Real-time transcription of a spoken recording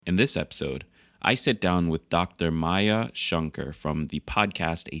In this episode, I sit down with Dr. Maya Shankar from the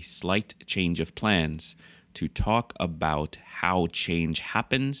podcast A Slight Change of Plans to talk about how change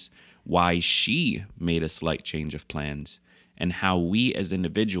happens, why she made a slight change of plans, and how we as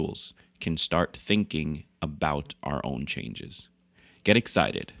individuals can start thinking about our own changes. Get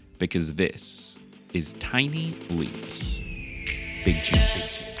excited, because this is Tiny Leaps, Big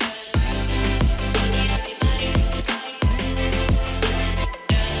Changes.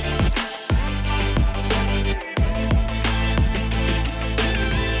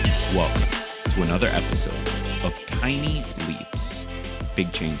 Welcome to another episode of Tiny Leaps,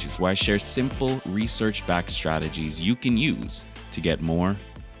 Big Changes, where I share simple research-backed strategies you can use to get more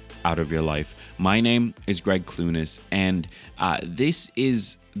out of your life. My name is Greg Clunas, and this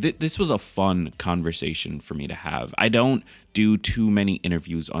was a fun conversation for me to have. I don't do too many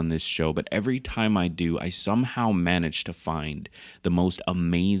interviews on this show, but every time I do, I somehow manage to find the most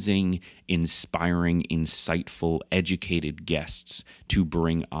amazing, inspiring, insightful, educated guests to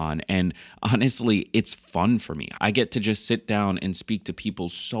bring on. And honestly, it's fun for me. I get to just sit down and speak to people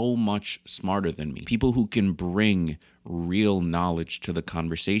so much smarter than me, people who can bring real knowledge to the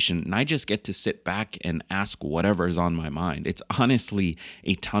conversation, and I just get to sit back and ask whatever is on my mind. It's honestly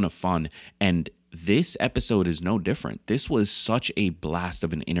a ton of fun, and this episode is no different. This was such a blast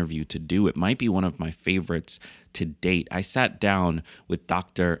of an interview to do. It might be one of my favorites to date. I sat down with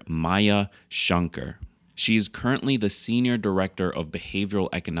Dr. Maya Shankar. She is currently the Senior Director of Behavioral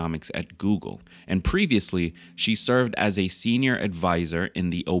Economics at Google, and previously she served as a Senior Advisor in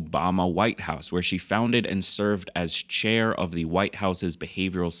the Obama White House, where she founded and served as Chair of the White House's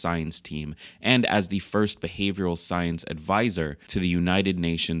Behavioral Science Team and as the first Behavioral Science Advisor to the United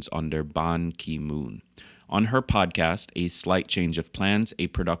Nations under Ban Ki-moon. On her podcast, A Slight Change of Plans, a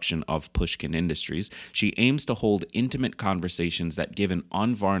production of Pushkin Industries, she aims to hold intimate conversations that give an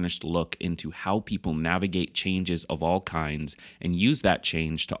unvarnished look into how people navigate changes of all kinds and use that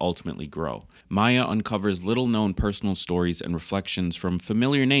change to ultimately grow. Maya uncovers little-known personal stories and reflections from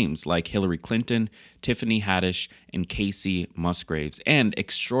familiar names like Hillary Clinton, Tiffany Haddish, and Casey Musgraves, and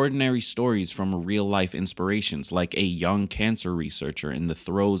extraordinary stories from real-life inspirations like a young cancer researcher in the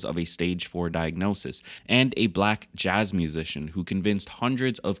throes of a stage 4 diagnosis, and a black jazz musician who convinced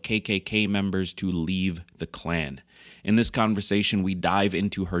hundreds of KKK members to leave the Klan. In this conversation, we dive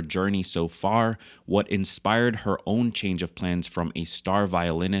into her journey so far, what inspired her own change of plans from a star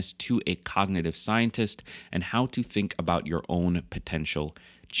violinist to a cognitive scientist, and how to think about your own potential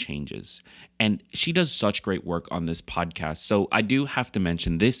changes. And she does such great work on this podcast. So I do have to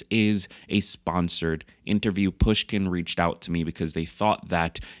mention, this is a sponsored interview. Pushkin reached out to me because they thought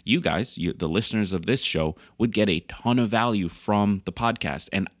that you guys, the listeners of this show, would get a ton of value from the podcast.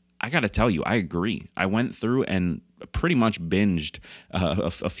 And I got to tell you, I agree. I went through and pretty much binged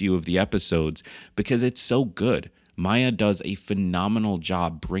a few of the episodes because it's so good. Maya does a phenomenal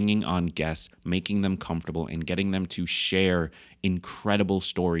job bringing on guests, making them comfortable, and getting them to share incredible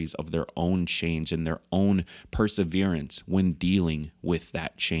stories of their own change and their own perseverance when dealing with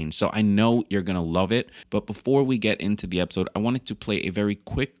that change. So I know you're going to love it. But before we get into the episode, I wanted to play a very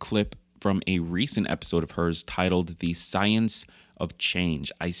quick clip from a recent episode of hers titled The Science of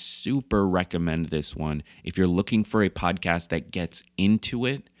Change. I super recommend this one. If you're looking for a podcast that gets into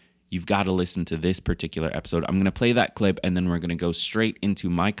it, you've got to listen to this particular episode. I'm going to play that clip, and then we're going to go straight into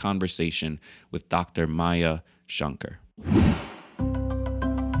my conversation with Dr. Maya Shankar.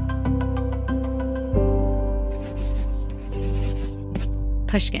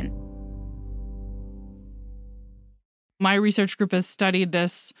 Pushkin. My research group has studied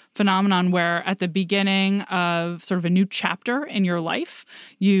this phenomenon where at the beginning of sort of a new chapter in your life,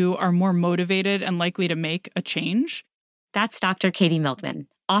 you are more motivated and likely to make a change. That's Dr. Katie Milkman,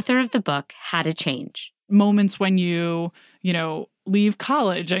 author of the book, How to Change. Moments when you leave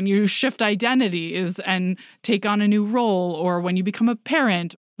college and you shift identities and take on a new role, or when you become a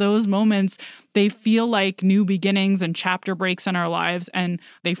parent, those moments, they feel like new beginnings and chapter breaks in our lives, and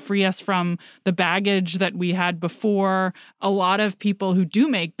they free us from the baggage that we had before. A lot of people who do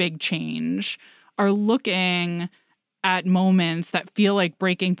make big change are looking at moments that feel like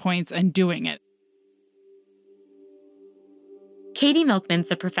breaking points and doing it. Katie Milkman's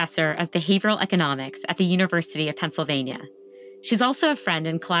a professor of behavioral economics at the University of Pennsylvania. She's also a friend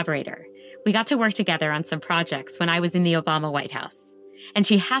and collaborator. We got to work together on some projects when I was in the Obama White House, and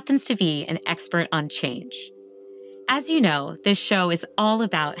she happens to be an expert on change. As you know, this show is all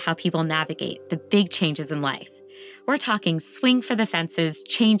about how people navigate the big changes in life. We're talking swing for the fences,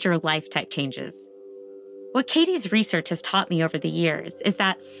 change your life type changes. What Katie's research has taught me over the years is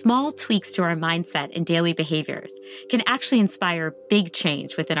that small tweaks to our mindset and daily behaviors can actually inspire big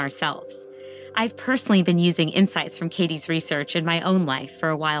change within ourselves. I've personally been using insights from Katie's research in my own life for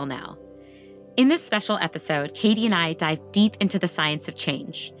a while now. In this special episode, Katie and I dive deep into the science of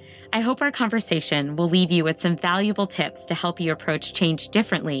change. I hope our conversation will leave you with some valuable tips to help you approach change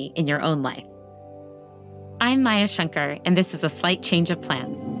differently in your own life. I'm Maya Shankar, and this is A Slight Change of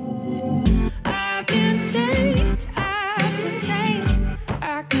Plans. I can change,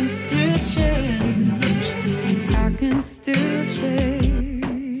 I can still change, I can still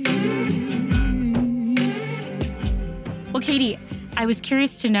change. Well, Katie, I was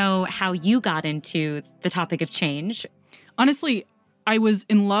curious to know how you got into the topic of change. Honestly, I was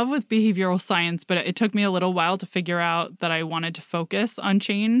in love with behavioral science, but it took me a little while to figure out that I wanted to focus on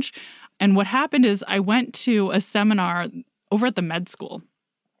change. And what happened is I went to a seminar over at the med school.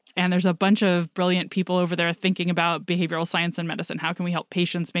 And there's a bunch of brilliant people over there thinking about behavioral science and medicine. How can we help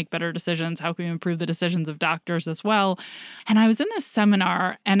patients make better decisions? How can we improve the decisions of doctors as well? And I was in this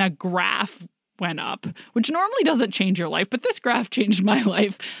seminar and a graph went up, which normally doesn't change your life, but this graph changed my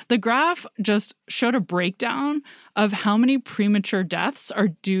life. The graph just showed a breakdown of how many premature deaths are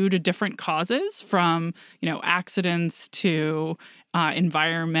due to different causes, from, accidents to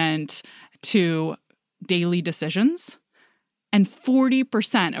environment to daily decisions. And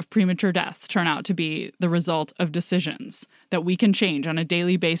 40% of premature deaths turn out to be the result of decisions that we can change on a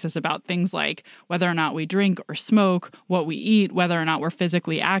daily basis about things like whether or not we drink or smoke, what we eat, whether or not we're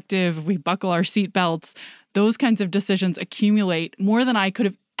physically active, if we buckle our seatbelts. Those kinds of decisions accumulate more than I could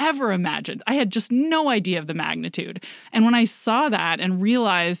have ever imagined. I had just no idea of the magnitude. And when I saw that and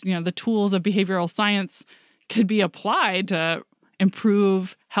realized, the tools of behavioral science could be applied to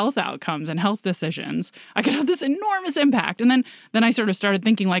improve health outcomes and health decisions, I could have this enormous impact. And then I sort of started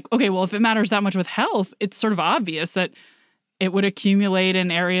thinking like, okay, well, if it matters that much with health, it's sort of obvious that it would accumulate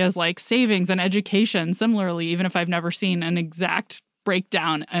in areas like savings and education similarly, even if I've never seen an exact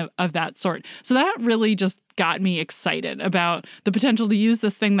breakdown of that sort. So that really just got me excited about the potential to use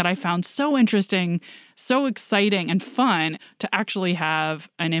this thing that I found so interesting, so exciting and fun to actually have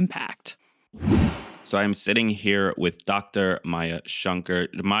an impact. So I'm sitting here with Dr. Maya Shankar.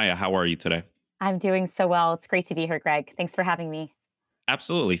 Maya, how are you today? I'm doing so well. It's great to be here, Greg. Thanks for having me.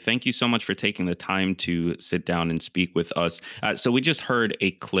 Absolutely. Thank you so much for taking the time to sit down and speak with us. So we just heard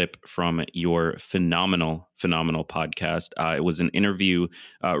a clip from your phenomenal podcast. It was an interview,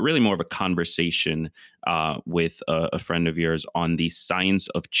 really more of a conversation with a friend of yours on the science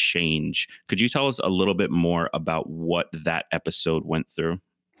of change. Could you tell us a little bit more about what that episode went through?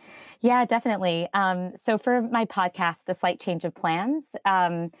 Yeah, definitely. So for my podcast, A Slight Change of Plans,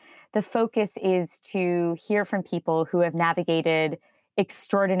 the focus is to hear from people who have navigated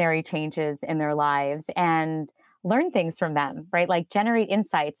extraordinary changes in their lives and learn things from them, right? Like generate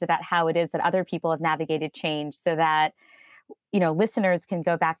insights about how it is that other people have navigated change so that, listeners can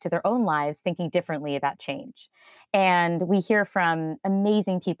go back to their own lives thinking differently about change. And we hear from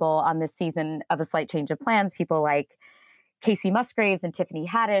amazing people on this season of A Slight Change of Plans, people like Casey Musgraves and Tiffany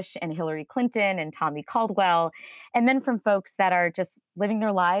Haddish and Hillary Clinton and Tommy Caldwell, and then from folks that are just living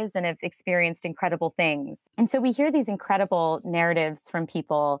their lives and have experienced incredible things. And so we hear these incredible narratives from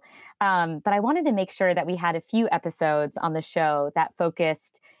people, but I wanted to make sure that we had a few episodes on the show that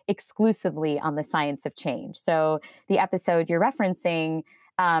focused exclusively on the science of change. So the episode you're referencing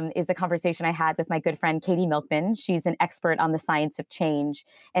is a conversation I had with my good friend, Katie Milkman. She's an expert on the science of change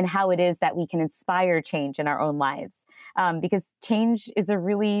and how it is that we can inspire change in our own lives. Because change is a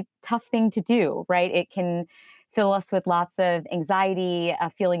really tough thing to do, right? It can fill us with lots of anxiety,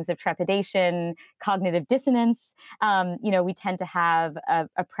 feelings of trepidation, cognitive dissonance. We tend to have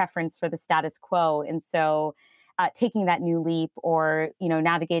a preference for the status quo. And so taking that new leap or,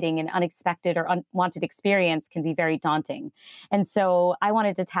 navigating an unexpected or unwanted experience can be very daunting. And so I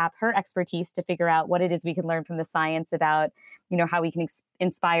wanted to tap her expertise to figure out what it is we can learn from the science about, how we can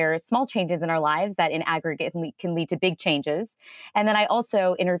inspire small changes in our lives that in aggregate can lead to big changes. And then I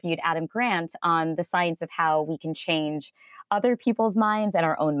also interviewed Adam Grant on the science of how we can change other people's minds and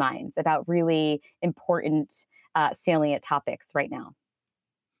our own minds about really important salient topics right now.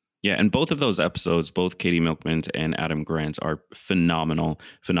 Yeah, and both of those episodes, both Katie Milkman and Adam Grant, are phenomenal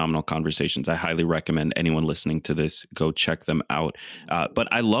conversations. I highly recommend anyone listening to this go check them out. But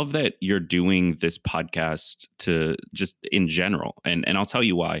I love that you're doing this podcast to just in general, and I'll tell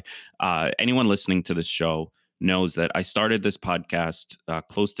you why. Anyone listening to this show knows that I started this podcast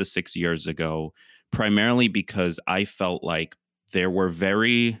close to 6 years ago, primarily because I felt like there were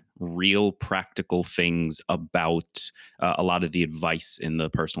very real practical things about a lot of the advice in the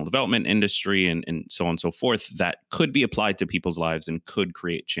personal development industry and so on and so forth that could be applied to people's lives and could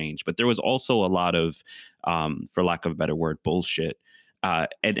create change. But there was also a lot of, for lack of a better word, bullshit.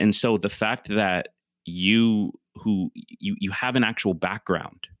 And so the fact that you have an actual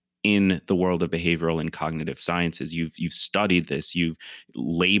background in the world of behavioral and cognitive sciences. You've studied this, you've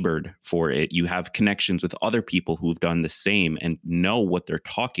labored for it, you have connections with other people who've done the same and know what they're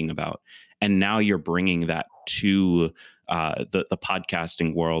talking about. And now you're bringing that to the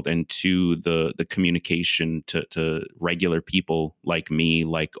podcasting world and to the communication to regular people like me,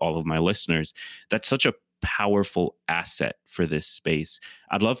 like all of my listeners. That's such a powerful asset for this space.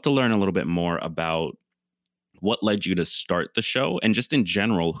 I'd love to learn a little bit more about what led you to start the show, and just in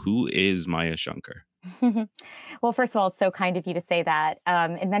general, who is Maya Shankar? Well, first of all, it's so kind of you to say that.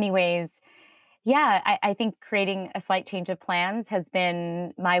 In many ways, yeah, I think creating a slight change of plans has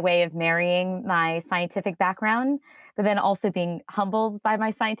been my way of marrying my scientific background, but then also being humbled by my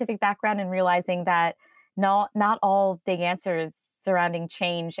scientific background and realizing that not all big answers surrounding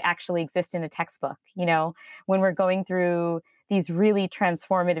change actually exist in a textbook. You know, when we're going through these really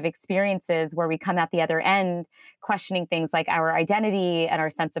transformative experiences where we come at the other end questioning things like our identity and our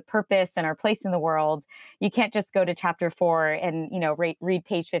sense of purpose and our place in the world, you can't just go to chapter 4 and, you know, read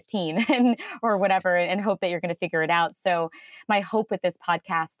page 15 and or whatever and hope that you're going to figure it out. So my hope with this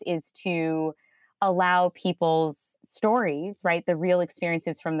podcast is to allow people's stories, right, the real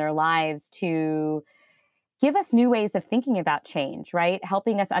experiences from their lives, to give us new ways of thinking about change, right?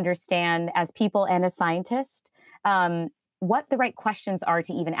 Helping us understand as people and as scientists, what the right questions are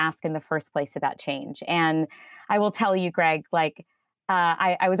to even ask in the first place about change. And I will tell you, Greg, like,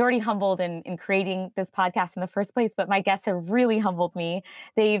 I was already humbled in creating this podcast in the first place, but my guests have really humbled me.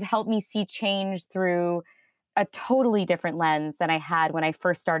 They've helped me see change through a totally different lens than I had when I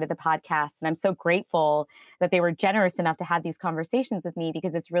first started the podcast. And I'm so grateful that they were generous enough to have these conversations with me,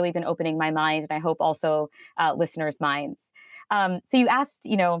 because it's really been opening my mind, and I hope also listeners' minds. So you asked,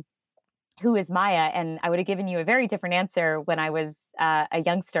 you know, who is Maya? And I would have given you a very different answer when I was a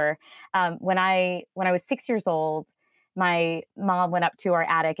youngster. When I was 6 years old, my mom went up to our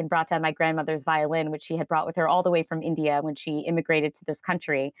attic and brought down my grandmother's violin, which she had brought with her all the way from India when she immigrated to this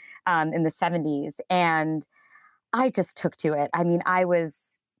country in the 70s. And I just took to it. I mean, I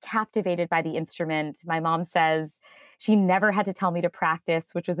was captivated by the instrument. My mom says she never had to tell me to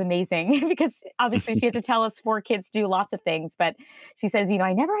practice, which was amazing because obviously she had to tell us 4 kids do lots of things. But she says, you know,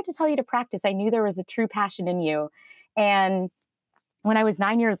 I never had to tell you to practice. I knew there was a true passion in you. And when I was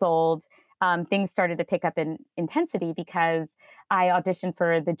 9 years old, things started to pick up in intensity because I auditioned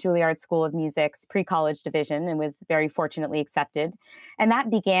for the Juilliard School of Music's pre-college division and was very fortunately accepted. And that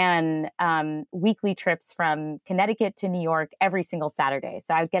began weekly trips from Connecticut to New York every single Saturday.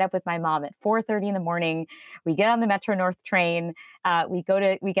 So I would get up with my mom at 4:30 in the morning. We get on the Metro North train. We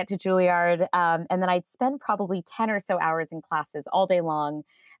get to Juilliard, and then I'd spend probably 10 or so hours in classes all day long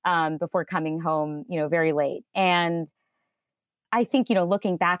before coming home, you know, very late. And I think, you know,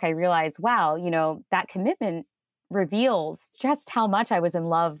 looking back, I realized, wow, you know, that commitment reveals just how much I was in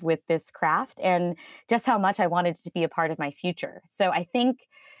love with this craft and just how much I wanted it to be a part of my future. So I think,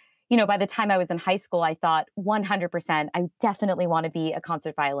 you know, by the time I was in high school, I thought 100%, I definitely want to be a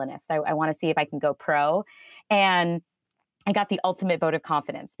concert violinist. I want to see if I can go pro. And I got the ultimate vote of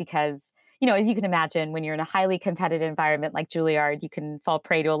confidence because, you know, as you can imagine, when you're in a highly competitive environment like Juilliard, you can fall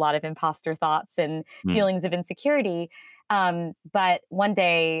prey to a lot of imposter thoughts and feelings of insecurity. But one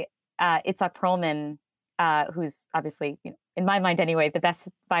day, Itzhak Perlman, who's obviously, you know, in my mind anyway, the best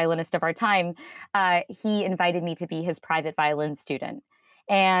violinist of our time, he invited me to be his private violin student.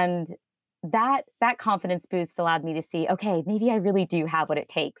 And that confidence boost allowed me to see, okay, maybe I really do have what it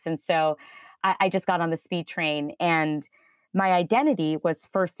takes. And so I just got on the speed train, and my identity was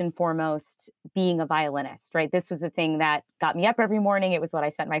first and foremost being a violinist, right? This was the thing that got me up every morning. It was what I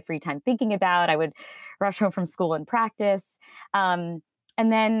spent my free time thinking about. I would rush home from school and practice. And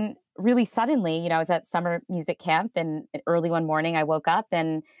then really suddenly, you know, I was at summer music camp, and early one morning I woke up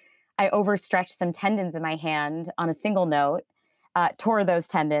and I overstretched some tendons in my hand on a single note, tore those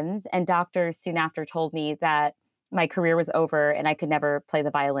tendons, and doctors soon after told me that my career was over and I could never play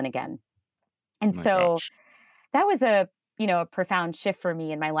the violin again. And Oh my so gosh. that was a, you know, a profound shift for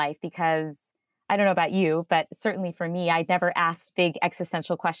me in my life, because I don't know about you, but certainly for me, I'd never asked big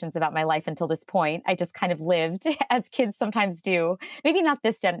existential questions about my life until this point. I just kind of lived as kids sometimes do. Maybe not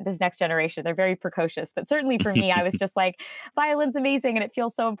this next generation. They're very precocious, but certainly for me, I was just like, violin's amazing and it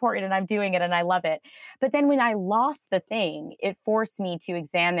feels so important and I'm doing it and I love it. But then when I lost the thing, it forced me to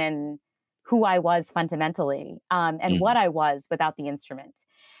examine who I was fundamentally, and what I was without the instrument.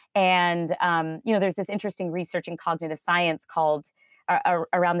 And, there's this interesting research in cognitive science called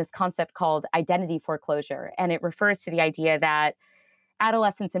around this concept called identity foreclosure. And it refers to the idea that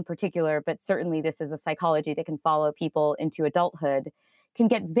adolescents in particular, but certainly this is a psychology that can follow people into adulthood, can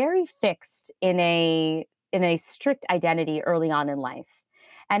get very fixed in a strict identity early on in life.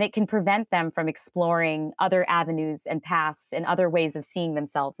 And it can prevent them from exploring other avenues and paths and other ways of seeing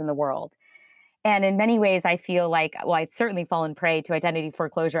themselves in the world. And in many ways, I feel like, well, I'd certainly fallen prey to identity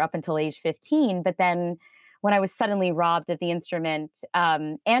foreclosure up until age 15. But then when I was suddenly robbed of the instrument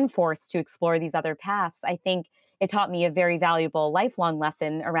and forced to explore these other paths, I think it taught me a very valuable lifelong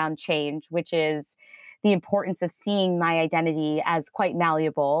lesson around change, which is the importance of seeing my identity as quite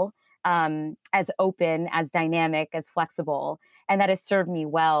malleable, as open, as dynamic, as flexible. And that has served me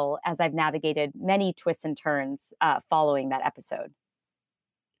well as I've navigated many twists and turns following that episode.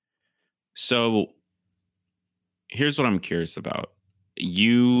 So here's what I'm curious about.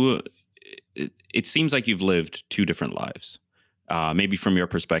 It seems like you've lived two different lives. Maybe from your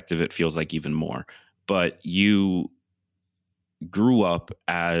perspective, it feels like even more. But you grew up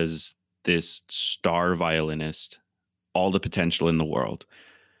as this star violinist, all the potential in the world.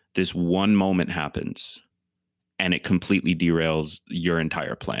 This one moment happens and it completely derails your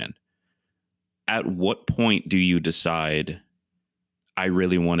entire plan. At what point do you decide, I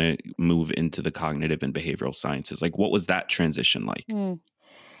really want to move into the cognitive and behavioral sciences? Like, what was that transition like?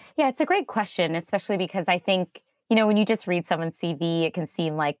 Yeah, it's a great question, especially because I think, when you just read someone's CV, it can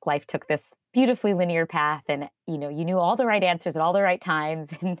seem like life took this beautifully linear path and, you knew all the right answers at all the right times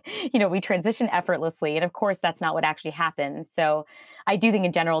and, we transition effortlessly. And of course, that's not what actually happened. So I do think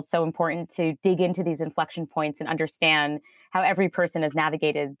in general, it's so important to dig into these inflection points and understand how every person has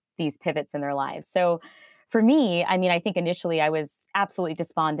navigated these pivots in their lives. So for me, I think initially I was absolutely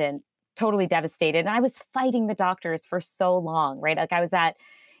despondent, totally devastated. And I was fighting the doctors for so long, right? Like I was that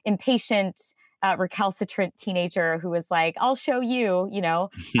impatient, recalcitrant teenager who was like, I'll show you,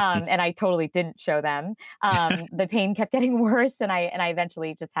 and I totally didn't show them. The pain kept getting worse. And I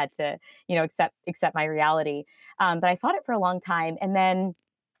eventually just had to, accept my reality. But I fought it for a long time. And then,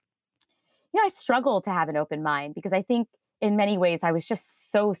 I struggled to have an open mind because I think in many ways I was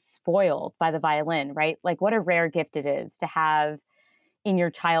just so spoiled by the violin, right? Like what a rare gift it is to have in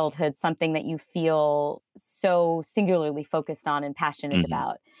your childhood something that you feel so singularly focused on and passionate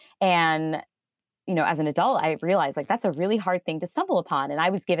about. And as an adult, I realized like that's a really hard thing to stumble upon. And I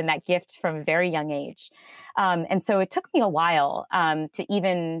was given that gift from a very young age. And so it took me a while to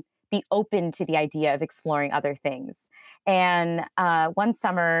even be open to the idea of exploring other things. And one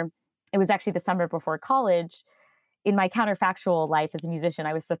summer, it was actually the summer before college, in my counterfactual life as a musician,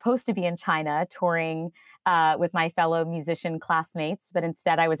 I was supposed to be in China touring with my fellow musician classmates, but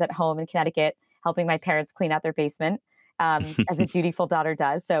instead I was at home in Connecticut helping my parents clean out their basement, as a dutiful daughter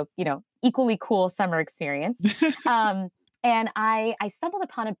does. So, equally cool summer experience. And I stumbled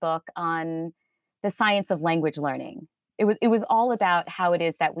upon a book on the science of language learning. It was all about how it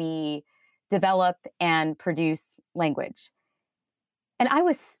is that we develop and produce language. And I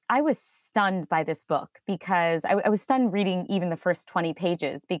was stunned by this book because I was stunned reading even the first 20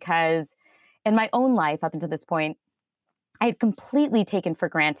 pages because in my own life up until this point, I had completely taken for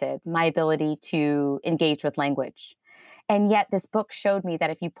granted my ability to engage with language. And yet this book showed me that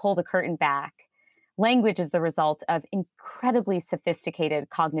if you pull the curtain back, language is the result of incredibly sophisticated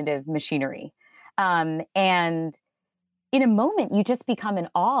cognitive machinery. And in a moment, you just become in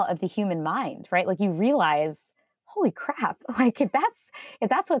awe of the human mind, right? Like you realize, holy crap, like if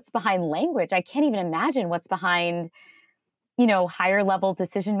that's what's behind language, I can't even imagine what's behind, higher level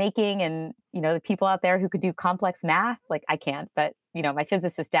decision making and, the people out there who could do complex math. Like I can't, but, my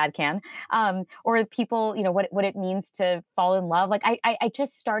physicist dad can. Or people, what it means to fall in love. Like I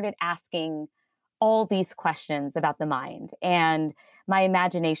just started asking all these questions about the mind and my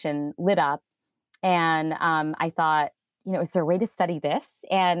imagination lit up. And I thought, is there a way to study this?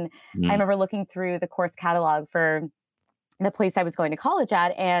 And I remember looking through the course catalog for the place I was going to college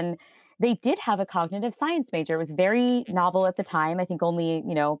at, and they did have a cognitive science major. It was very novel at the time. I think only,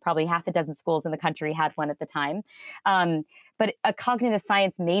 probably half a dozen schools in the country had one at the time. But a cognitive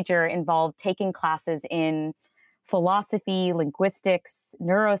science major involved taking classes in philosophy, linguistics,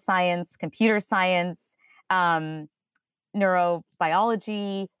 neuroscience, computer science,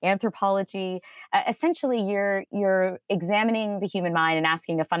 neurobiology, anthropology. Essentially, you're examining the human mind and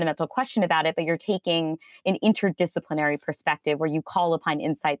asking a fundamental question about it, but you're taking an interdisciplinary perspective where you call upon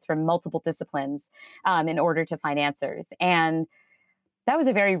insights from multiple disciplines in order to find answers. And that was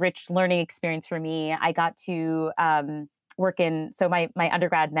a very rich learning experience for me. I got to work in, so my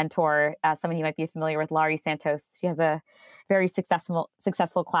undergrad mentor, someone you might be familiar with, Laurie Santos, she has a very successful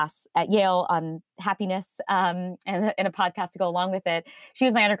class at Yale on happiness, and a podcast to go along with it. She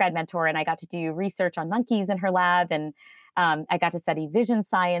was my undergrad mentor, and I got to do research on monkeys in her lab, and I got to study vision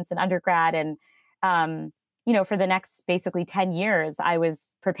science in undergrad. And for the next basically 10 years, I was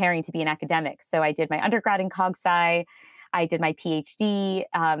preparing to be an academic. So I did my undergrad in cog sci. I did my PhD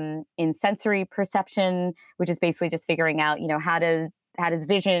in sensory perception, which is basically just figuring out, how does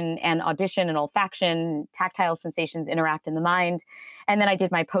vision and audition and olfaction, tactile sensations interact in the mind. And then I did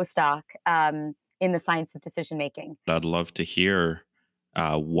my postdoc in the science of decision making. I'd love to hear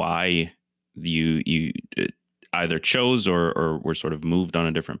why you either chose or were sort of moved on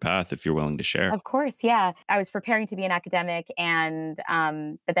a different path, if you're willing to share. Of course, yeah. I was preparing to be an academic, and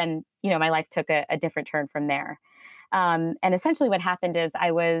but then my life took a different turn from there. And essentially what happened is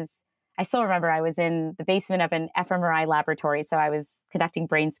I still remember I was in the basement of an fMRI laboratory. So I was conducting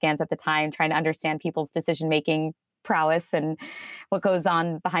brain scans at the time, trying to understand people's decision-making prowess and what goes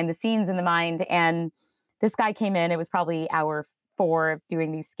on behind the scenes in the mind. And this guy came in, it was probably hour 4 of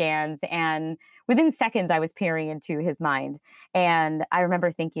doing these scans. And within seconds, I was peering into his mind. And I remember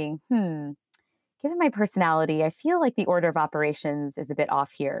thinking, given my personality, I feel like the order of operations is a bit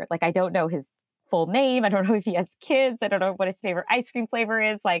off here. Like, I don't know his full name. I don't know if he has kids. I don't know what his favorite ice cream flavor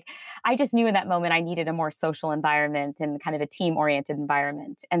is. Like, I just knew in that moment I needed a more social environment and kind of a team-oriented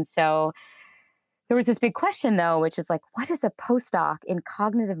environment. And so there was this big question, though, which is like, what does a postdoc in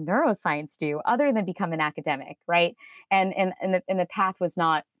cognitive neuroscience do other than become an academic, right? And the path was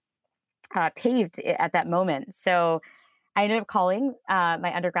not paved at that moment. So I ended up calling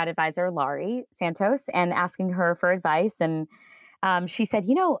my undergrad advisor, Laurie Santos, and asking her for advice. And she said,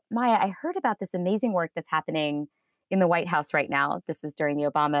 Maya, I heard about this amazing work that's happening in the White House right now. This is during the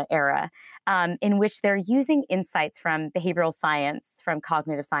Obama era, in which they're using insights from behavioral science, from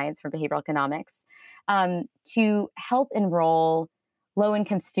cognitive science, from behavioral economics, to help enroll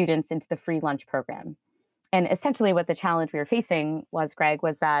low-income students into the free lunch program. And essentially what the challenge we were facing was, Greg,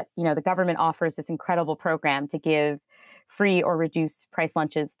 was that, the government offers this incredible program to give free or reduced price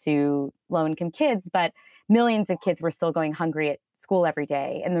lunches to low-income kids, but millions of kids were still going hungry at school every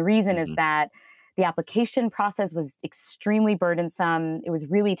day. And the reason is that the application process was extremely burdensome. It was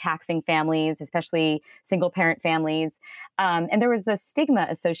really taxing families, especially single-parent families. And there was a stigma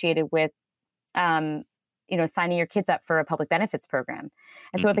associated with signing your kids up for a public benefits program.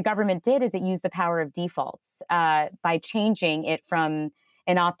 And so what the government did is it used the power of defaults by changing it from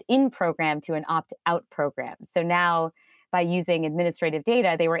an opt-in program to an opt-out program. So now, by using administrative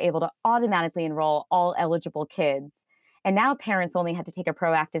data, they were able to automatically enroll all eligible kids. And now parents only had to take a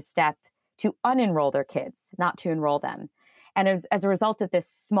proactive step to unenroll their kids, not to enroll them. And as a result of this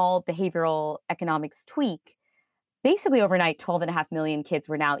small behavioral economics tweak, basically overnight, 12.5 million kids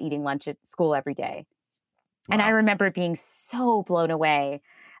were now eating lunch at school every day. Wow. And I remember being so blown away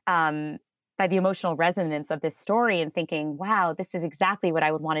by the emotional resonance of this story and thinking, wow, this is exactly what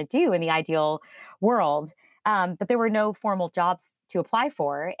I would want to do in the ideal world. But there were no formal jobs to apply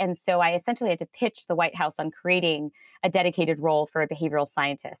for. And so I essentially had to pitch the White House on creating a dedicated role for a behavioral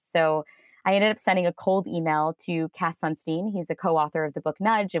scientist. So I ended up sending a cold email to Cass Sunstein. He's a co-author of the book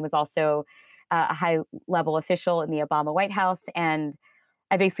Nudge and was also a high-level official in the Obama White House. And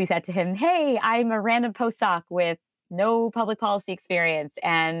I basically said to him, hey, I'm a random postdoc with no public policy experience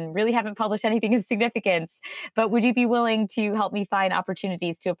and really haven't published anything of significance, but would you be willing to help me find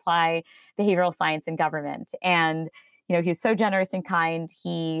opportunities to apply behavioral science in government? And, he was so generous and kind.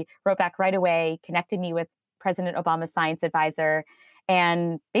 He wrote back right away, connected me with President Obama's science advisor.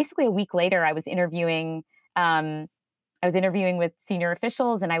 And basically a week later, I was interviewing with senior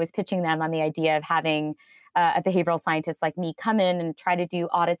officials, and I was pitching them on the idea of having a behavioral scientist like me come in and try to do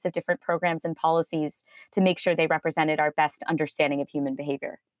audits of different programs and policies to make sure they represented our best understanding of human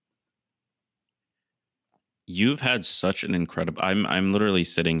behavior. You've had such an incredible, I'm literally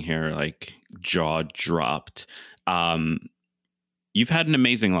sitting here like jaw dropped. You've had an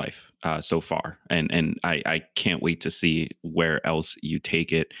amazing life so far, and I can't wait to see where else you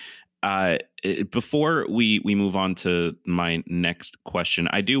take it. Before we move on to my next question,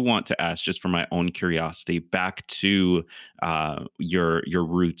 I do want to ask, just for my own curiosity, back to your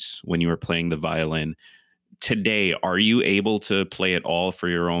roots when you were playing the violin. Today, are you able to play it all for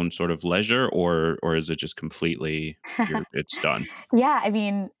your own sort of leisure, or is it just completely it's done? Yeah, I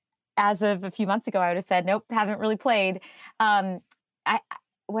mean, as of a few months ago, I would have said, nope, haven't really played.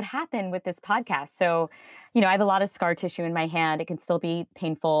 What happened with this podcast? So, I have a lot of scar tissue in my hand. It can still be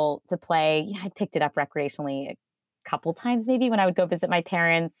painful to play. I picked it up recreationally a couple times, maybe when I would go visit my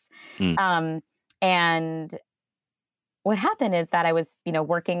parents. And what happened is that I was,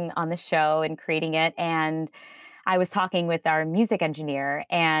 working on the show and creating it, and I was talking with our music engineer,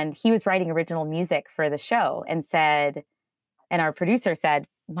 and he was writing original music for the show, and our producer said,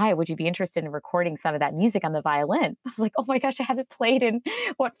 Maya, would you be interested in recording some of that music on the violin? I was like, oh my gosh, I haven't played in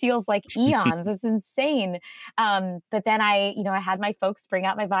what feels like eons. It's insane. But then I had my folks bring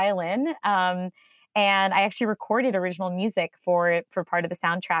out my violin. And I actually recorded original music for part of the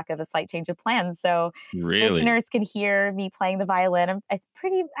soundtrack of A Slight Change of Plans. So Really? listeners can hear me playing the violin.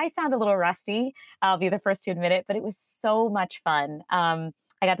 I sound a little rusty. I'll be the first to admit it, but it was so much fun. I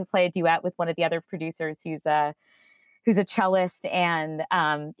got to play a duet with one of the other producers who's a cellist, and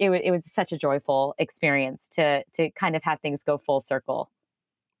it was such a joyful experience to kind of have things go full circle.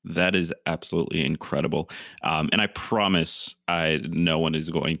 That is absolutely incredible. And I promise no one is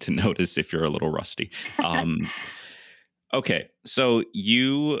going to notice if you're a little rusty. Um, okay, so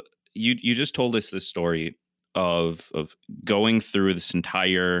you just told us this story of going through this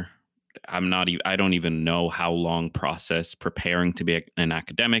entire I don't even know how long process preparing to be an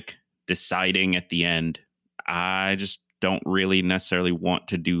academic, deciding at the end, I just don't really necessarily want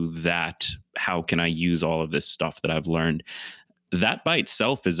to do that. How can I use all of this stuff that I've learned? That by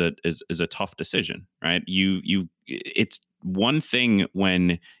itself is a tough decision, right? It's one thing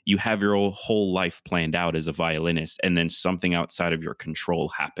when you have your whole life planned out as a violinist and then something outside of your control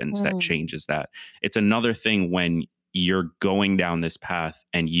happens that Mm. changes that. It's another thing when you're going down this path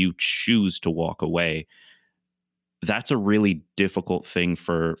and you choose to walk away. That's a really difficult thing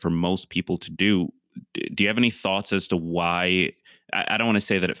for most people to do. Do you have any thoughts as to why? I don't want to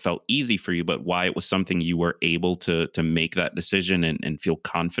say that it felt easy for you, but why it was something you were able to make that decision and feel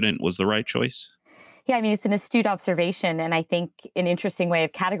confident was the right choice? Yeah, I mean, it's an astute observation, and I think an interesting way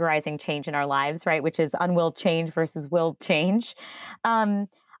of categorizing change in our lives, right? Which is unwilled change versus willed change.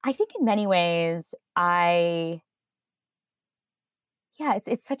 I think in many ways, yeah,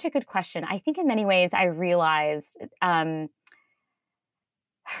 it's such a good question. I think in many ways, I realized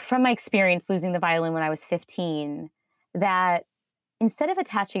from my experience losing the violin when I was 15 that instead of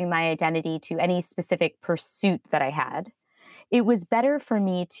attaching my identity to any specific pursuit that I had, it was better for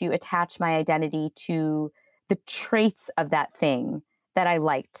me to attach my identity to the traits of that thing that I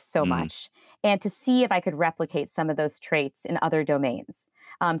liked so Mm, much, and to see if I could replicate some of those traits in other domains.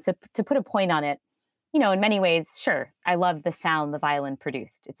 To put a point on it, in many ways, sure, I love the sound the violin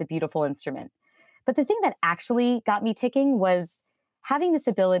produced. It's a beautiful instrument. But the thing that actually got me ticking was having this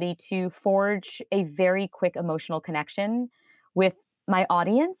ability to forge a very quick emotional connection with my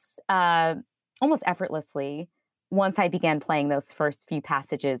audience almost effortlessly once I began playing those first few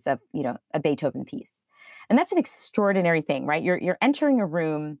passages of, a Beethoven piece. And that's an extraordinary thing, right? You're entering a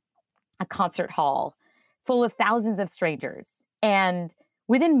room, a concert hall full of thousands of strangers, and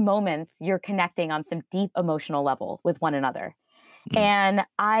within moments you're connecting on some deep emotional level with one another. mm, And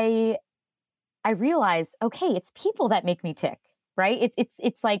I realized, okay, it's people that make me tick, right?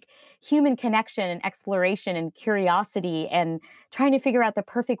 It's like human connection and exploration and curiosity and trying to figure out the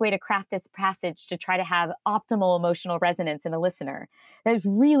perfect way to craft this passage to try to have optimal emotional resonance in a listener. That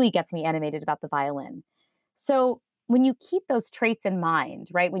really gets me animated about the violin. So when you keep those traits in mind,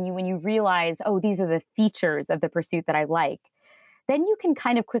 right? When you realize, oh, these are the features of the pursuit that I like, then you can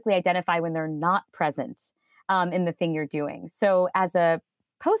kind of quickly identify when they're not present in the thing you're doing. So as a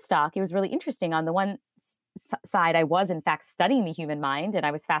postdoc, it was really interesting. On the one side, I was in fact studying the human mind and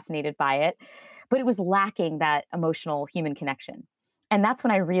I was fascinated by it, but it was lacking that emotional human connection. And that's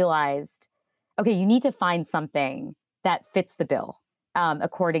when I realized, okay, you need to find something that fits the bill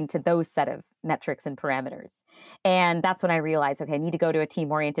according to those set of metrics and parameters. And that's when I realized, okay, I need to go to a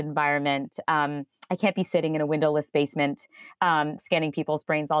team oriented environment. I can't be sitting in a windowless basement scanning people's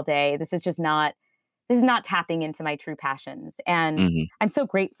brains all day. This is not tapping into my true passions. And mhm. I'm so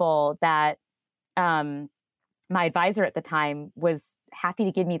grateful that um, my advisor at the time was happy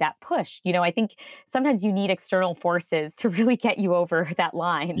to give me that push. I think sometimes you need external forces to really get you over that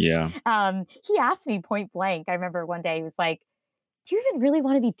line. Yeah. He asked me point blank. I remember one day he was like, do you even really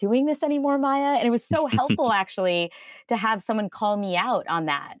want to be doing this anymore, Maya? And it was so helpful actually to have someone call me out on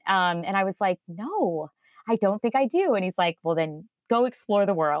that. And I was like, no, I don't think I do. And he's like, well, then go explore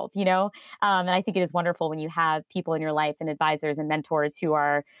the world. And I think it is wonderful when you have people in your life and advisors and mentors who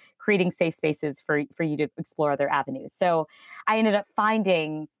are creating safe spaces for you to explore other avenues. So I ended up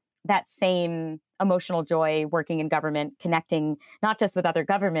finding that same emotional joy working in government, connecting not just with other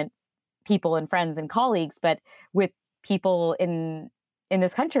government people and friends and colleagues, but with people in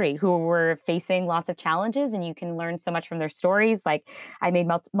this country who were facing lots of challenges, and you can learn so much from their stories. Like I made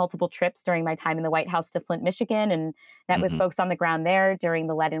multiple trips during my time in the White House to Flint, Michigan, and met with Hmm. folks on the ground there during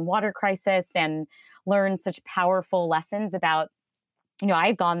the lead and water crisis, and learned such powerful lessons about, I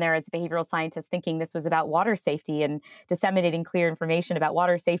had gone there as a behavioral scientist thinking this was about water safety and disseminating clear information about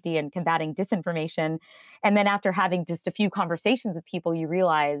water safety and combating disinformation. And then after having just a few conversations with people, you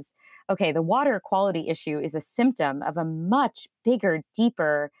realize, okay, the water quality issue is a symptom of a much bigger,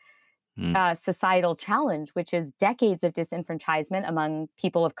 deeper societal challenge, which is decades of disenfranchisement among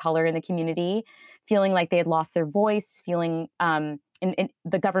people of color in the community, feeling like they had lost their voice, feeling and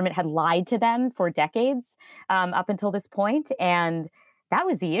the government had lied to them for decades up until this point. And that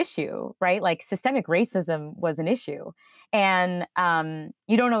was the issue, right? Like systemic racism was an issue. And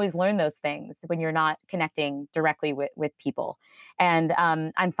you don't always learn those things when you're not connecting directly with people. And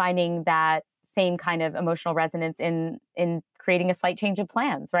I'm finding that same kind of emotional resonance in creating a slight change of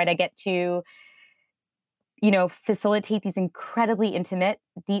plans, right? I get to, facilitate these incredibly intimate,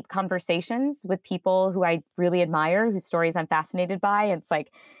 deep conversations with people who I really admire, whose stories I'm fascinated by. And it's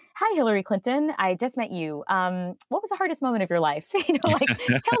like, hi, Hillary Clinton. I just met you. What was the hardest moment of your life? Like,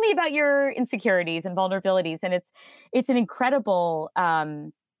 tell me about your insecurities and vulnerabilities. And it's an incredible,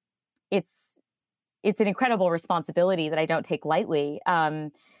 it's an incredible responsibility that I don't take lightly.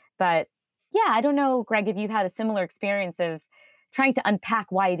 But yeah, I don't know, Greg, if you've had a similar experience of trying to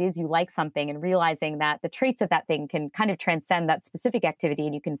unpack why it is you like something and realizing that the traits of that thing can kind of transcend that specific activity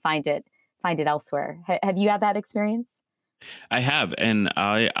and you can find it elsewhere. Have you had that experience? I have, and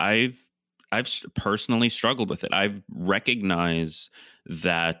I've personally struggled with it. I recognize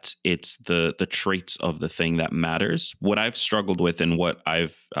that it's the traits of the thing that matters. What I've struggled with, and what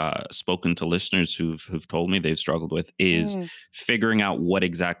I've spoken to listeners who've told me they've struggled with, is Mm, figuring out what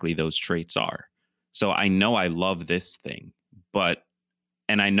exactly those traits are. So I know I love this thing, but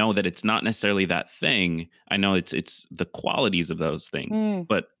and I know that it's not necessarily that thing. I know it's the qualities of those things, mm.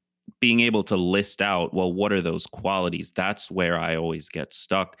 but being able to list out, well, what are those qualities? That's where I always get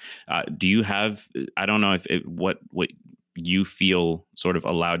stuck. Do you have? I don't know if what you feel sort of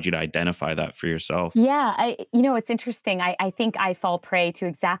allowed you to identify that for yourself. Yeah, it's interesting. I think I fall prey to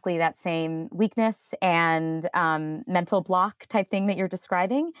exactly that same weakness and mental block type thing that you're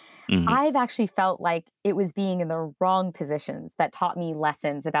describing. Hmm. I've actually felt like it was being in the wrong positions that taught me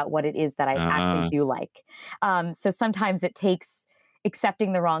lessons about what it is that I actually Uh, do like. So sometimes it takes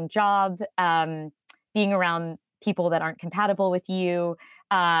accepting the wrong job, being around people that aren't compatible with you,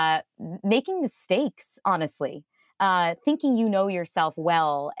 making mistakes, honestly. Thinking you know yourself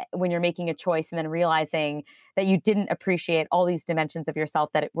well when you're making a choice, and then realizing that you didn't appreciate all these dimensions of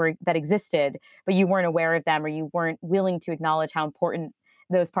yourself that existed, but you weren't aware of them, or you weren't willing to acknowledge how important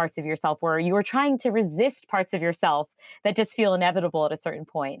those parts of yourself were. You were trying to resist parts of yourself that just feel inevitable at a certain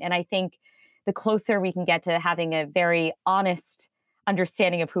point. And I think the closer we can get to having a very honest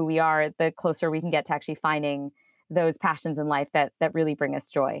understanding of who we are, the closer we can get to actually finding those passions in life that really bring us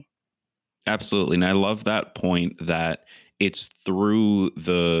joy. Absolutely. And I love that point that it's through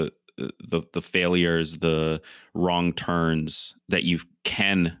the failures, the wrong turns that you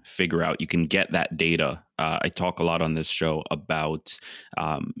can figure out. You can get that data. I talk a lot on this show about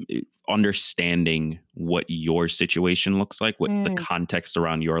um, understanding what your situation looks like, what the Mm, context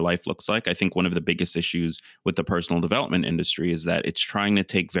around your life looks like. I think one of the biggest issues with the personal development industry is that it's trying to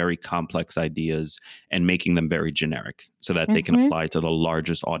take very complex ideas and making them very generic so that they can mhm, apply to the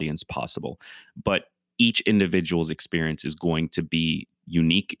largest audience possible. But each individual's experience is going to be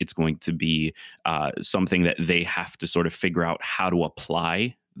unique. It's going to be something that they have to sort of figure out how to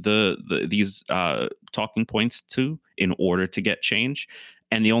apply these talking points to in order to get change.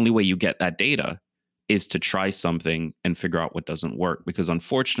 And the only way you get that data is to try something and figure out what doesn't work. Because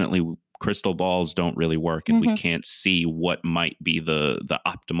unfortunately, crystal balls don't really work, and we mhm. can't see what might be the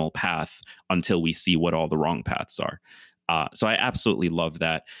optimal path until we see what all the wrong paths are. So I absolutely love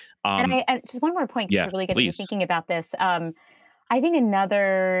that. And Um, just one more point yeah, to really get me please. thinking about this. I think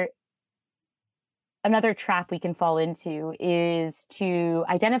another trap we can fall into is to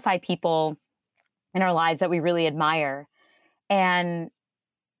identify people in our lives that we really admire and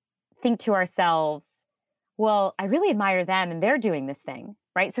think to ourselves, well, I really admire them and they're doing this thing,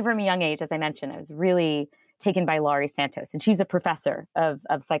 right? So from a young age, as I mentioned, I was really taken by Laurie Santos, and she's a professor of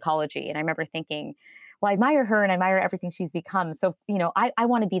psychology. And I remember thinking, well, I admire her and I admire everything she's become. So, I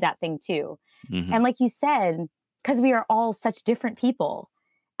want to be that thing too. Hmm. And like you said, because we are all such different people,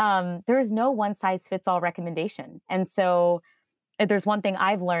 there is no one size fits all recommendation. And so if there's one thing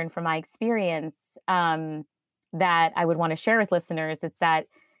I've learned from my experience that I would want to share with listeners, it's that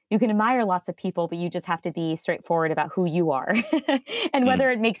you can admire lots of people, but you just have to be straightforward about who you are and whether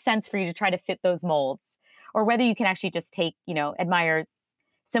it makes sense for you to try to fit those molds, or whether you can actually just take, admire,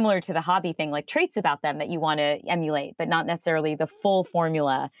 similar to the hobby thing, like traits about them that you want to emulate, but not necessarily the full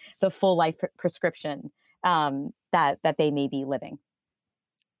formula, the full life prescription that they may be living.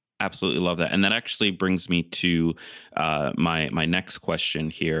 Absolutely love that. And that actually brings me to my next question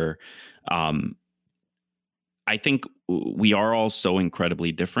here. I think we are all so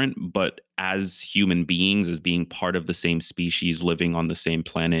incredibly different, but as human beings, as being part of the same species, living on the same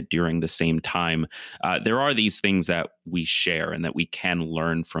planet during the same time, there are these things that we share and that we can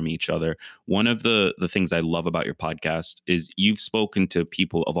learn from each other. One of the things I love about your podcast is you've spoken to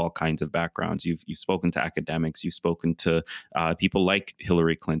people of all kinds of backgrounds. You've spoken to academics, you've spoken to people like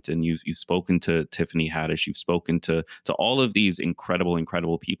Hillary Clinton, you've spoken to Tiffany Haddish, you've spoken to all of these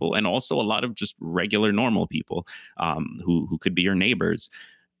incredible people, and also a lot of just regular normal people who could be your neighbors.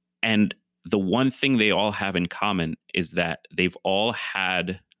 And the one thing they all have in common is that they've all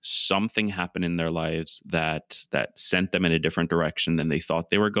had something happen in their lives that sent them in a different direction than they thought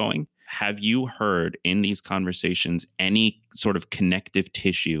they were going. Have you heard in these conversations any sort of connective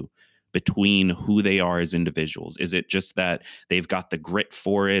tissue between who they are as individuals? Is it just that they've got the grit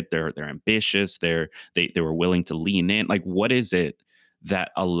for it, they're ambitious, they were willing to lean in? Like, what is it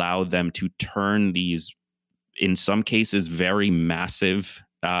that allowed them to turn these, in some cases, very massive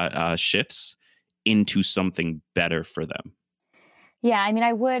shifts into something better for them? Yeah, I mean,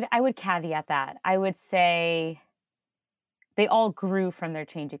 I would caveat that. I would say they all grew from their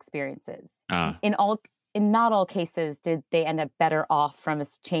change experiences. Ah, In not all cases did they end up better off from a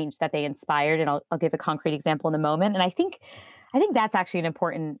change that they inspired. And I'll give a concrete example in a moment. And I think that's actually an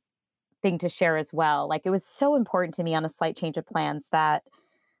important thing to share as well. Like, it was so important to me on a slight change of plans that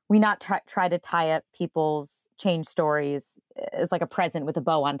we not try to tie up people's change stories as like a present with a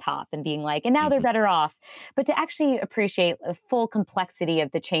bow on top and being like, and now they're mhm. better off, but to actually appreciate the full complexity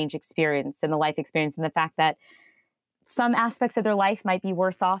of the change experience and the life experience, and the fact that some aspects of their life might be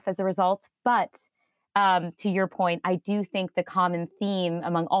worse off as a result. But to your point, I do think the common theme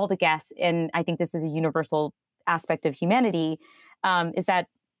among all the guests, and I think this is a universal aspect of humanity, is that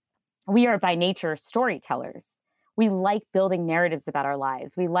we are by nature storytellers. We like building narratives about our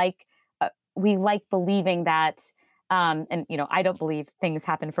lives. We like believing that, and I don't believe things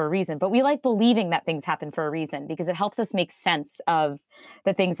happen for a reason, but we like believing that things happen for a reason because it helps us make sense of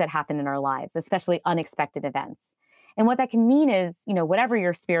the things that happen in our lives, especially unexpected events. And what that can mean is, whatever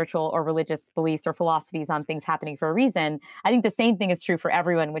your spiritual or religious beliefs or philosophies on things happening for a reason, I think the same thing is true for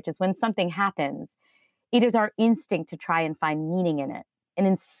everyone, which is when something happens, it is our instinct to try and find meaning in it, and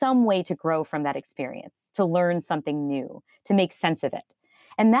in some way to grow from that experience, to learn something new, to make sense of it.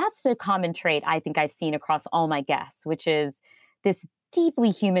 And that's the common trait I think I've seen across all my guests, which is this deeply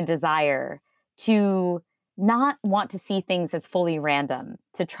human desire to not want to see things as fully random,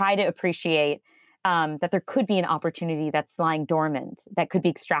 to try to appreciate that there could be an opportunity that's lying dormant that could be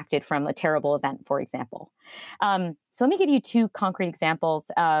extracted from a terrible event, for example. So let me give you two concrete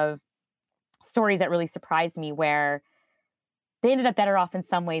examples of stories that really surprised me, where they ended up better off in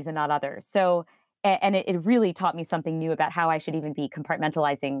some ways and not others. So, and it really taught me something new about how I should even be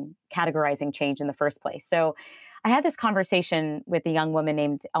compartmentalizing, categorizing change in the first place. So I had this conversation with a young woman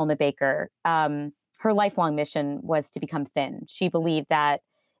named Elna Baker. Her lifelong mission was to become thin. She believed that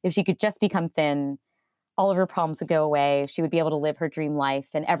if she could just become thin, all of her problems would go away. She would be able to live her dream life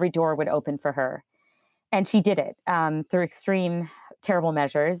and every door would open for her. And she did it through extreme, terrible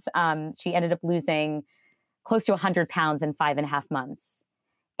measures. She ended up losing close to 100 pounds in 5.5 months.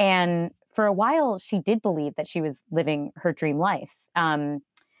 And for a while, she did believe that she was living her dream life.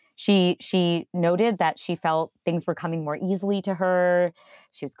 She noted that she felt things were coming more easily to her.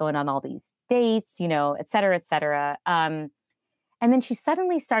 She was going on all these dates, et cetera, et cetera. And then she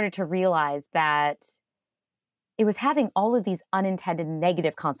suddenly started to realize that it was having all of these unintended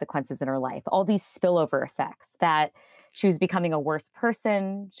negative consequences in her life, all these spillover effects, that she was becoming a worse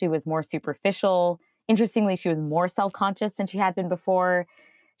person. She was more superficial. Interestingly, she was more self-conscious than she had been before.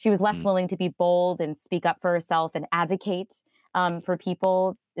 She was less Mm. willing to be bold and speak up for herself and advocate for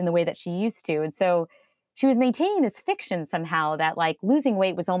people in the way that she used to. And so she was maintaining this fiction somehow that, like, losing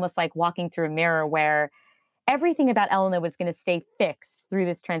weight was almost like walking through a mirror, where everything about Elena was going to stay fixed through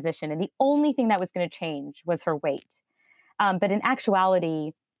this transition. And the only thing that was going to change was her weight. But in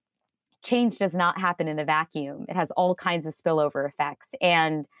actuality, change does not happen in a vacuum. It has all kinds of spillover effects.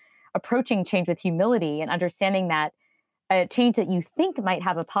 And approaching change with humility and understanding that a change that you think might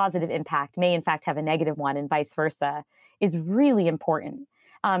have a positive impact may in fact have a negative one, and vice versa, is really important.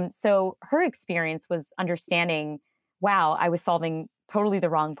 So her experience was understanding, wow, I was solving totally the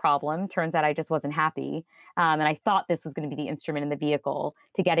wrong problem. Turns out I just wasn't happy. And I thought this was going to be the instrument in the vehicle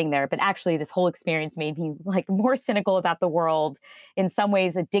to getting there. But actually, this whole experience made me like more cynical about the world, in some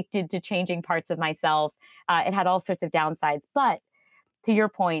ways addicted to changing parts of myself. It had all sorts of downsides. But to your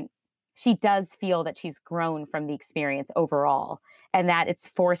point, she does feel that she's grown from the experience overall, and that it's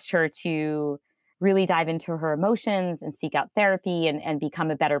forced her to really dive into her emotions and seek out therapy and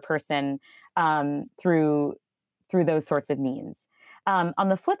become a better person through those sorts of means. On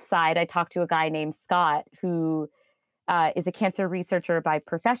the flip side, I talked to a guy named Scott who is a cancer researcher by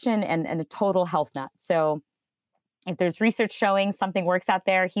profession and a total health nut. So if there's research showing something works out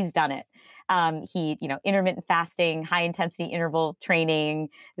there, he's done it. Intermittent fasting, high intensity interval training,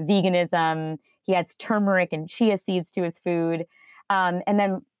 veganism. He adds turmeric and chia seeds to his food. And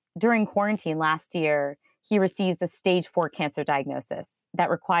then during quarantine last year, he receives a stage 4 cancer diagnosis that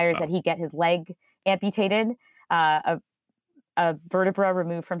requires that he get his leg amputated, a vertebra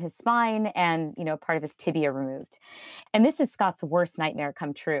removed from his spine, and part of his tibia removed. And this is Scott's worst nightmare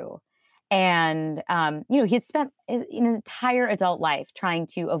come true. And he had spent an entire adult life trying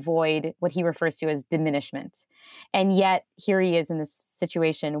to avoid what he refers to as diminishment, and yet here he is in this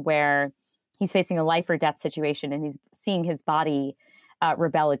situation where he's facing a life or death situation, and he's seeing his body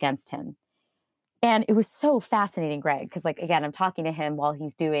rebel against him. And it was so fascinating, Greg, because again, I'm talking to him while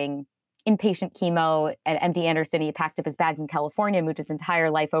he's doing inpatient chemo at MD Anderson. He packed up his bags in California, moved his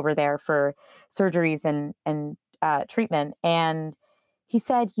entire life over there for surgeries and treatment. And he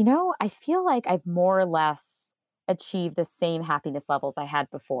said, I feel like I've more or less achieved the same happiness levels I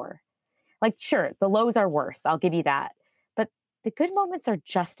had before. Sure, the lows are worse. I'll give you that. But the good moments are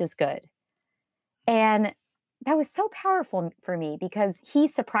just as good. And that was so powerful for me because he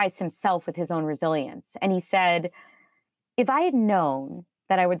surprised himself with his own resilience. And he said, if I had known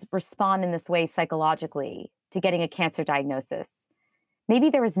that I would respond in this way psychologically to getting a cancer diagnosis,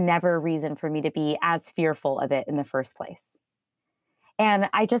 maybe there was never a reason for me to be as fearful of it in the first place. And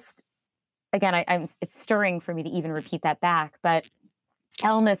I just, again, it's stirring for me to even repeat that back. But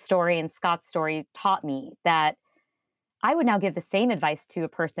Elena's story and Scott's story taught me that I would now give the same advice to a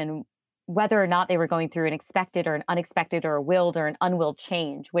person, whether or not they were going through an expected or an unexpected or a willed or an unwilled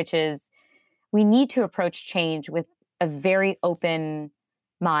change, which is we need to approach change with a very open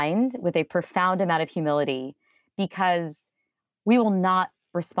mind, with a profound amount of humility, because we will not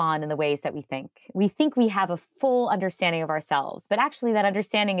respond in the ways that we think. We think we have a full understanding of ourselves, but actually that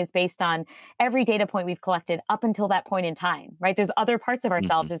understanding is based on every data point we've collected up until that point in time, right? There's other parts of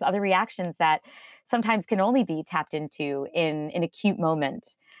ourselves, there's other reactions that sometimes can only be tapped into in an acute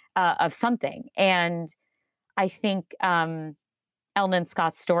moment of something. And I think Elna and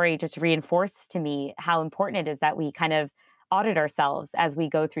Scott's story just reinforced to me how important it is that we kind of audit ourselves as we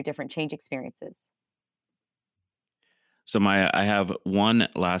go through different change experiences. So, Maya, I have one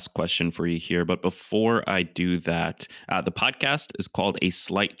last question for you here. But before I do that, the podcast is called A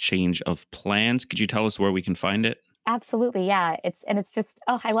Slight Change of Plans. Could you tell us where we can find it? Absolutely. Yeah. It's just,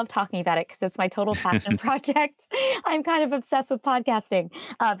 I love talking about it because it's my total passion project. I'm kind of obsessed with podcasting.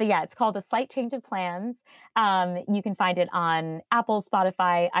 But yeah, it's called A Slight Change of Plans. You can find it on Apple,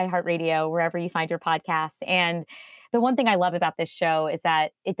 Spotify, iHeartRadio, wherever you find your podcasts. And the one thing I love about this show is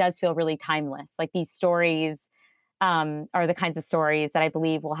that it does feel really timeless. These stories are the kinds of stories that I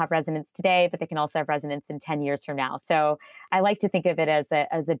believe will have resonance today, but they can also have resonance in 10 years from now. So I like to think of it as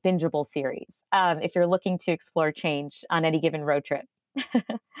a bingeable series if you're looking to explore change on any given road trip.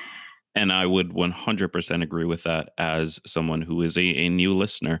 And I would 100% agree with that as someone who is a new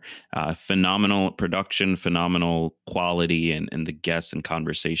listener. Phenomenal production, phenomenal quality, and the guests and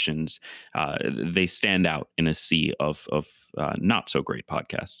conversations, they stand out in a sea of not so great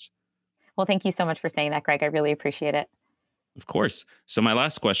podcasts. Well, thank you so much for saying that, Greg. I really appreciate it. Of course. So my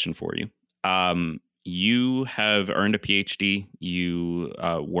last question for you. You have earned a PhD. You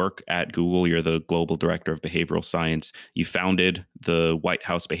work at Google. You're the global director of behavioral science. You founded the White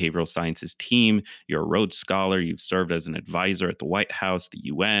House Behavioral Sciences team. You're a Rhodes Scholar. You've served as an advisor at the White House, the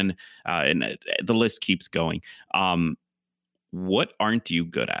UN, and the list keeps going. What aren't you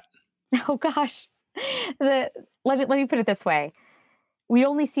good at? Oh, gosh. Let me put it this way. We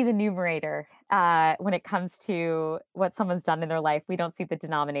only see the numerator when it comes to what someone's done in their life. We don't see the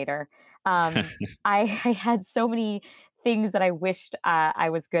denominator. I had so many things that I wished I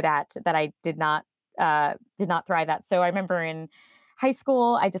was good at that I did not thrive at. So I remember in high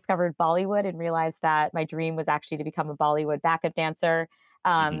school, I discovered Bollywood and realized that my dream was actually to become a Bollywood backup dancer.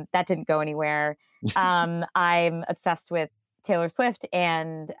 That didn't go anywhere. I'm obsessed with Taylor Swift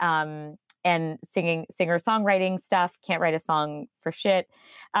and and singer-songwriting stuff. Can't write a song for shit.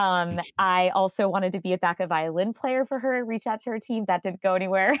 I also wanted to be a backup violin player for her, reach out to her team. That didn't go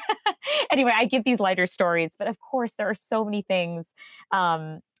anywhere. Anyway, I give these lighter stories, but of course there are so many things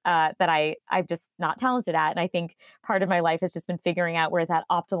that I'm just not talented at. And I think part of my life has just been figuring out where that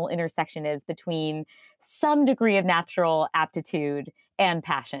optimal intersection is between some degree of natural aptitude and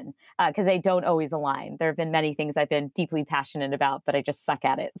passion, because they don't always align. There have been many things I've been deeply passionate about, but I just suck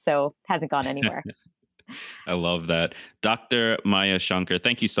at it. So it hasn't gone anywhere. I love that. Dr. Maya Shankar,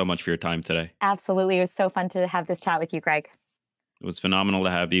 thank you so much for your time today. Absolutely. It was so fun to have this chat with you, Greg. It was phenomenal to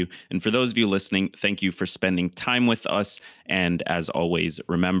have you. And for those of you listening, thank you for spending time with us. And as always,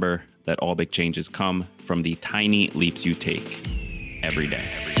 remember that all big changes come from the tiny leaps you take every day.